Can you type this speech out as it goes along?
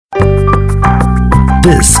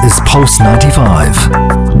This is Pulse 95.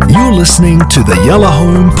 You're listening to the Yellow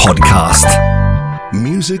Home Podcast.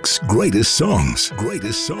 Music's greatest songs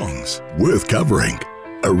worth covering.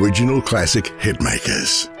 Original classic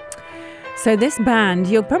hitmakers. So this band,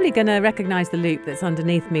 you're probably going to recognise the loop that's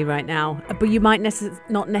underneath me right now, but you might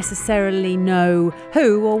not necessarily know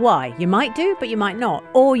who or why. You might do, but you might not.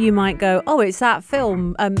 Or you might go, oh, it's that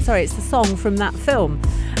film. It's the song from that film.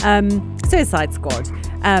 Suicide Squad.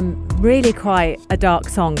 Really quite a dark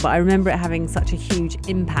song, but I remember it having such a huge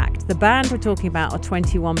impact. The band we're talking about are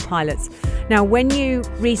 21 Pilots. Now, when you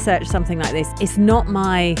research something like this, it's not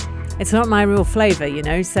my real flavour, you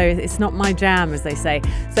know, so it's not my jam, as they say.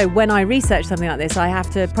 So when I research something like this, I have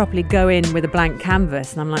to properly go in with a blank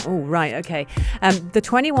canvas, and I'm like, oh, right, okay. The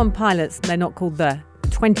 21 Pilots, they're not called the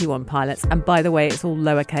 21 Pilots, and by the way, it's all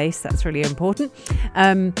lowercase, that's really important.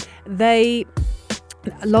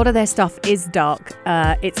 A lot of their stuff is dark.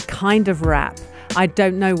 It's kind of rap. I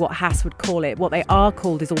don't know what Hass would call it. What they are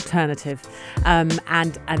called is alternative,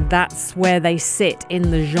 and that's where they sit in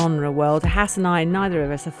the genre world. Hass and I, neither of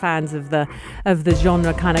us are fans of the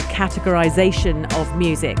genre kind of categorization of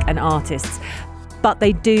music and artists, but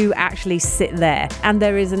they do actually sit there. And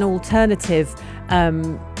there is an alternative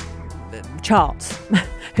chart.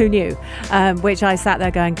 Who knew? Which I sat there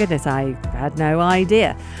going, goodness, I had no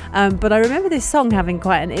idea. But I remember this song having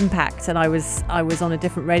quite an impact, and I was on a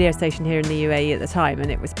different radio station here in the UAE at the time, and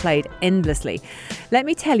it was played endlessly. Let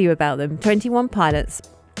me tell you about them. 21 Pilots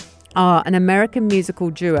are an American musical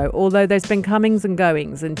duo, although there's been comings and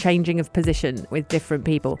goings and changing of position with different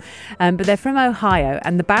people. But they're from Ohio,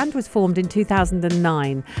 and the band was formed in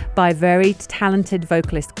 2009 by a very talented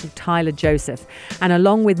vocalist called Tyler Joseph. And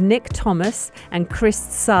along with Nick Thomas and Chris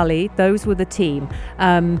Sully, those were the team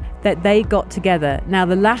that they got together. Now,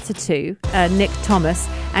 the latter two, Nick Thomas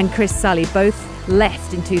and Chris Sully, both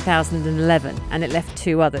left in 2011, and it left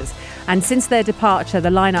two others. And since their departure, the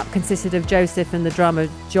lineup consisted of Joseph and the drummer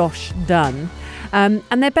Josh Dunn. And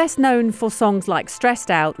they're best known for songs like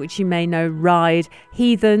Stressed Out, which you may know, Ride,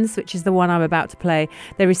 Heathens, which is the one I'm about to play.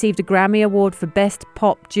 They received a Grammy Award for Best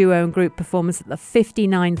Pop Duo and Group Performance at the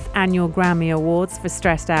 59th Annual Grammy Awards for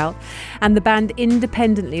Stressed Out. And the band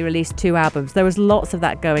independently released 2 albums. There was lots of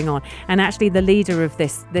that going on. And actually the leader of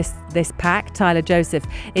this pack, Tyler Joseph,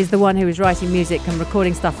 is the one who was writing music and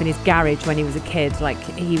recording stuff in his garage when he was a kid. Like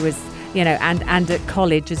he was, you know, and at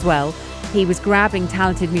college as well. He was grabbing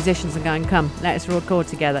talented musicians and going, come, let's record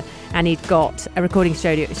together. And he'd got a recording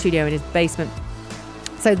studio in his basement.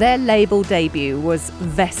 So their label debut was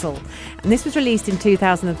Vessel. And this was released in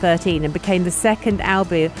 2013 and became the second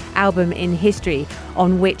album in history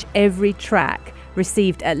on which every track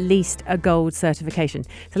received at least a gold certification.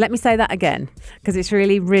 So let me say that again, because it's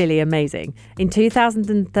really, really amazing. In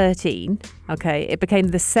 2013, it became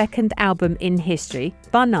the second album in history,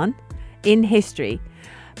 bar none, in history,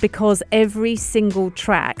 because every single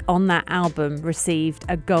track on that album received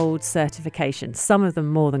a gold certification, some of them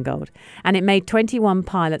more than gold. And it made 21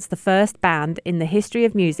 Pilots the first band in the history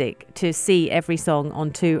of music to see every song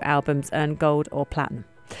on 2 albums earn gold or platinum.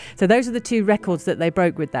 So those are the 2 records that they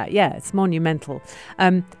broke with that. Yeah, it's monumental.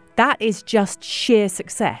 That is just sheer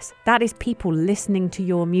success. That is people listening to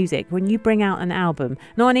your music. When you bring out an album,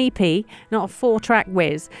 not an EP, not a 4-track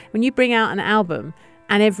whiz, when you bring out an album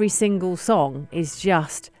and every single song is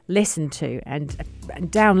just listened to and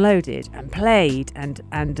downloaded and played and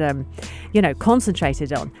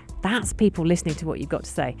concentrated on. That's people listening to what you've got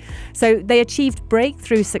to say. So they achieved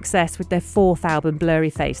breakthrough success with their 4th album, Blurry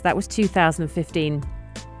Face. That was 2015.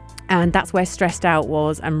 And that's where Stressed Out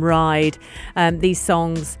was, and Ride. These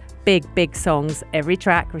songs, big songs, every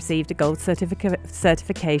track received a gold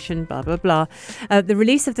certification, blah, blah, blah. The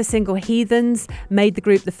release of the single Heathens made the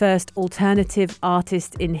group the first alternative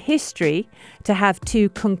artist in history to have 2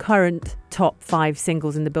 concurrent top 5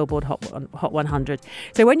 singles in the Billboard Hot 100.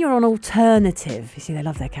 So when you're on alternative, you see they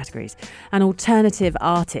love their categories, an alternative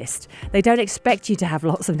artist, they don't expect you to have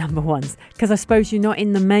lots of number ones, because I suppose you're not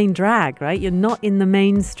in the main drag, right? You're not in the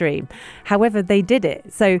mainstream. However, they did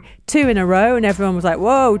it. So 2 in a row, and everyone was like,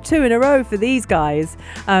 whoa, 2 in a row for these guys,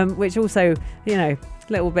 which also, you know,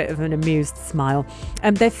 a little bit of an amused smile.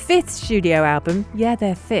 Their 5th studio album, their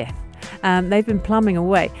 5th, they've been plumbing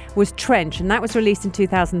away, was Trench, and that was released in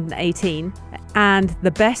 2018. And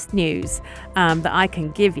the best news that I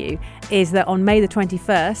can give you is that on May the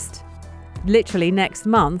 21st, literally next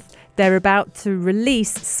month, they're about to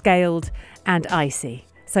release Scaled and Icy.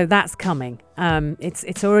 So that's coming.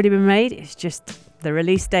 It's already been made. It's just the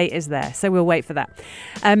release date is there. So we'll wait for that.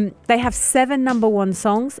 They have 7 number 1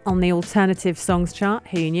 songs on the alternative songs chart.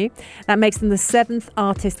 Who knew? That makes them the 7th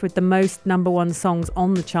artist with the most number 1 songs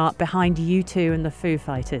on the chart, behind U2 and the Foo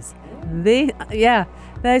Fighters. These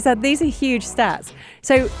are huge stats.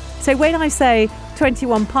 So when I say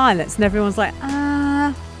 21 Pilots and everyone's like,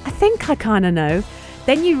 I think I kind of know,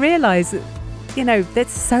 then you realise that, there's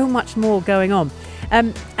so much more going on.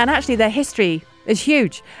 And actually their history is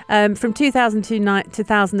huge. From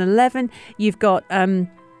 2011, you've got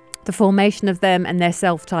the formation of them and their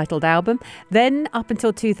self-titled album. Then up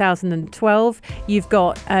until 2012, you've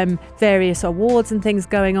got various awards and things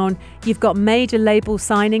going on. You've got major label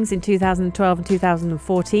signings in 2012 and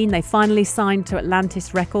 2014. They finally signed to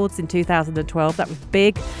Atlantis Records in 2012. That was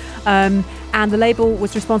big. And the label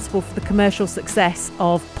was responsible for the commercial success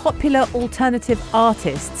of popular alternative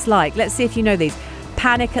artists like, let's see if you know these,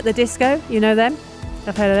 Panic at the Disco, you know them?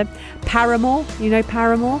 I've heard of them. Paramore, you know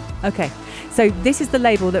Paramore? Okay. So this is the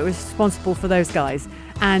label that was responsible for those guys,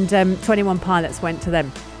 and 21 Pilots went to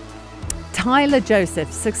them. Tyler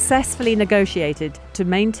Joseph successfully negotiated to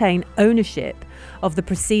maintain ownership of the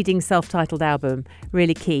preceding self-titled album.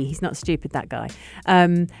 Really key. He's not stupid, that guy.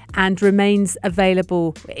 And remains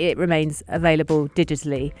available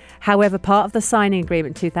digitally. However, part of the signing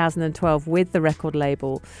agreement in 2012 with the record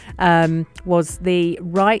label was the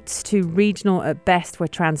rights to Regional at Best were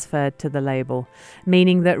transferred to the label,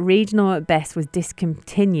 meaning that Regional at Best was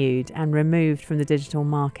discontinued and removed from the digital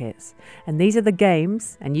markets. And these are the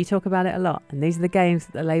games, and you talk about it a lot, and these are the games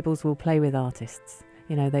that the labels will play with artists.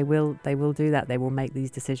 They will do that. They will make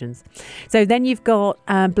these decisions. So then you've got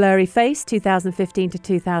Blurry Face, 2015 to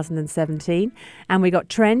 2017. And we got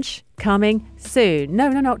Trench coming soon. No,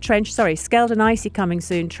 not Trench. Sorry, Skeld and Icy coming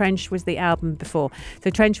soon. Trench was the album before. So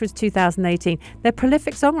Trench was 2018. They're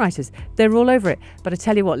prolific songwriters. They're all over it. But I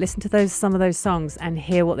tell you what, listen to some of those songs and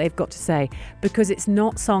hear what they've got to say. Because it's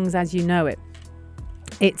not songs as you know it.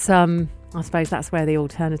 It's I suppose that's where the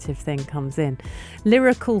alternative thing comes in.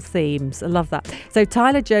 Lyrical themes. I love that. So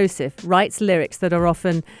Tyler Joseph writes lyrics that are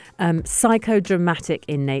often psychodramatic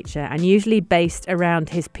in nature and usually based around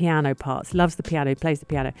his piano parts. Loves the piano, plays the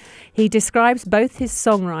piano. He describes both his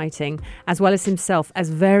songwriting as well as himself as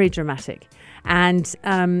very dramatic. And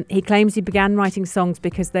he claims he began writing songs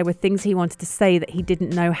because there were things he wanted to say that he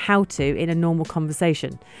didn't know how to in a normal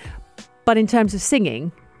conversation. But in terms of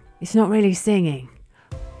singing, it's not really singing.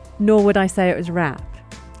 Nor would I say it was rap.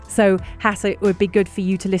 So, Hassa, it would be good for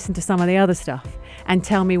you to listen to some of the other stuff and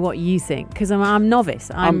tell me what you think, because I'm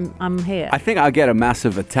novice. I'm here. I think I'll get a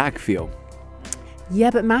Massive Attack feel. Yeah,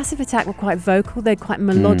 but Massive Attack were quite vocal. They're quite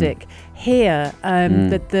melodic. Here,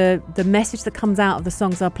 the message that comes out of the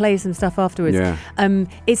songs, I'll play some stuff afterwards. Yeah.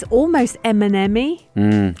 It's almost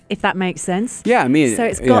Eminem-y, if that makes sense. Yeah, I mean, so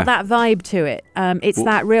it's got that vibe to it. It's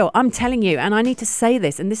that real. I'm telling you, and I need to say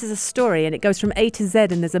this, and this is a story, and it goes from A to Z,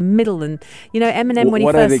 and there's a middle, and Eminem when he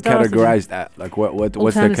first started. What are they categorized at? Like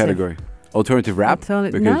what's their category? Alternative rap?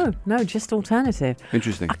 No, just alternative.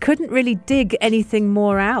 Interesting. I couldn't really dig anything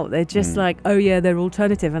more out. They're just like, oh yeah, they're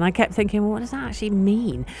alternative. And I kept thinking, well, what does that actually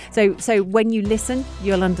mean? So when you listen,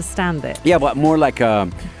 you'll understand it. Yeah, but more like,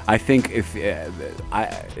 I think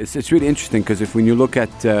it's really interesting because when you look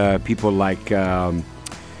at people like,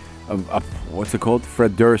 what's it called?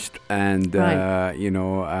 Fred Durst and, right.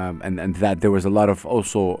 And that there was a lot of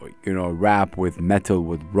also, rap with metal,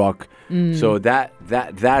 with rock. So that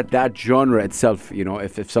genre itself,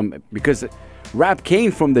 because rap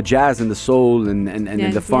came from the jazz and the soul and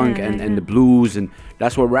the funk and the blues, and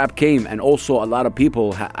that's where rap came. And also a lot of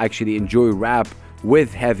people actually enjoy rap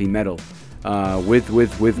with heavy metal, with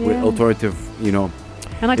alternative,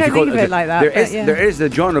 And I don't think of it like that. There is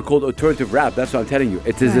a genre called alternative rap. That's what I'm telling you.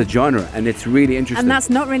 It is a genre, and it's really interesting. And that's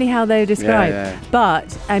not really how they're described. Yeah.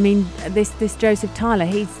 But I mean, this Joseph Tyler,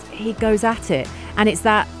 he goes at it, and it's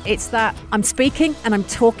that I'm speaking and I'm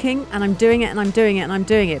talking and I'm doing it and I'm doing it and I'm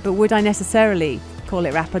doing it. But would I necessarily call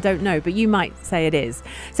it rap? I don't know, but you might say it is.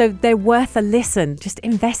 So they're worth a listen. Just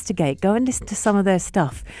investigate. Go and listen to some of their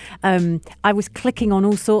stuff. I was clicking on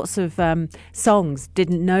all sorts of songs,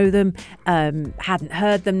 didn't know them, hadn't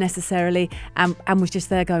heard them necessarily, and was just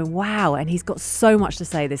there going, wow. And he's got so much to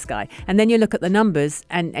say, this guy. And then you look at the numbers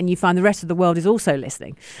and you find the rest of the world is also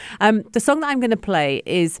listening. The song that I'm going to play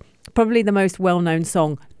is probably the most well-known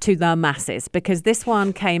song to the masses, because this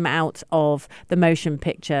one came out of the motion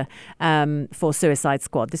picture for Suicide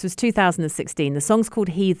Squad. This was 2016. The song's called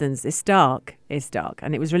Heathens. It's dark,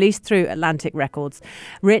 and it was released through Atlantic Records,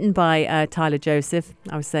 written by Tyler Joseph.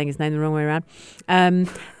 I was saying his name the wrong way around.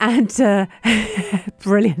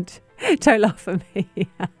 Brilliant. Don't laugh at me.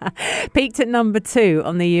 Peaked at number 2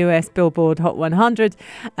 on the US Billboard Hot 100,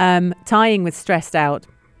 tying with Stressed Out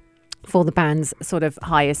for the band's sort of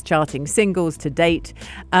highest charting singles to date.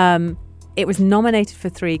 It was nominated for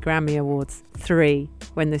 3 Grammy Awards, 3,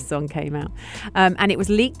 when this song came out. And it was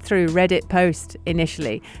leaked through Reddit post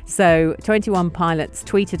initially. So 21 Pilots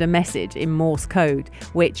tweeted a message in Morse code,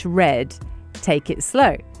 which read, "Take it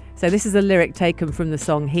slow." So this is a lyric taken from the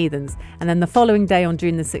song Heathens. And then the following day, on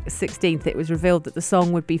June the 16th, it was revealed that the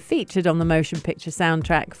song would be featured on the motion picture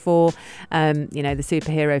soundtrack for, the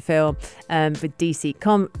superhero film with DC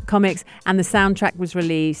Comics. And the soundtrack was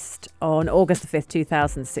released on August the 5th,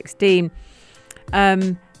 2016.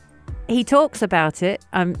 He talks about it.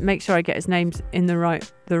 Make sure I get his names in the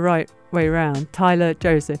right way around. Tyler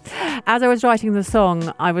Joseph. As I was writing the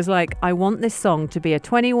song, I was like, I want this song to be a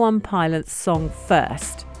 21 Pilots song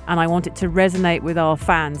first. And I want it to resonate with our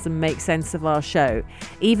fans and make sense of our show.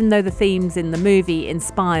 Even though the themes in the movie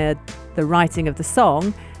inspired the writing of the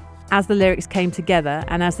song, as the lyrics came together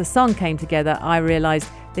and as the song came together, I realised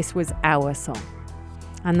this was our song.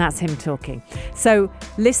 And that's him talking. So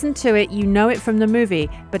listen to it. You know it from the movie,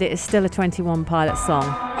 but it is still a 21 Pilots song.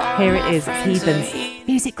 Here it is. It's Heathens.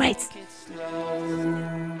 Music greats.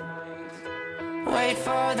 Wait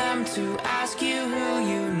for them to ask you who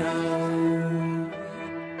you know.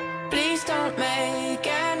 Please don't make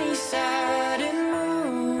any sudden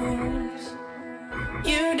moves.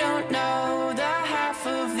 You don't know the half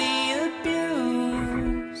of the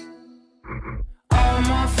abuse. All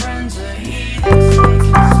my friends are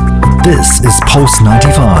heathens. This is Pulse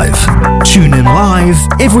 95. Tune in live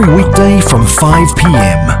every weekday from 5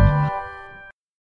 p.m.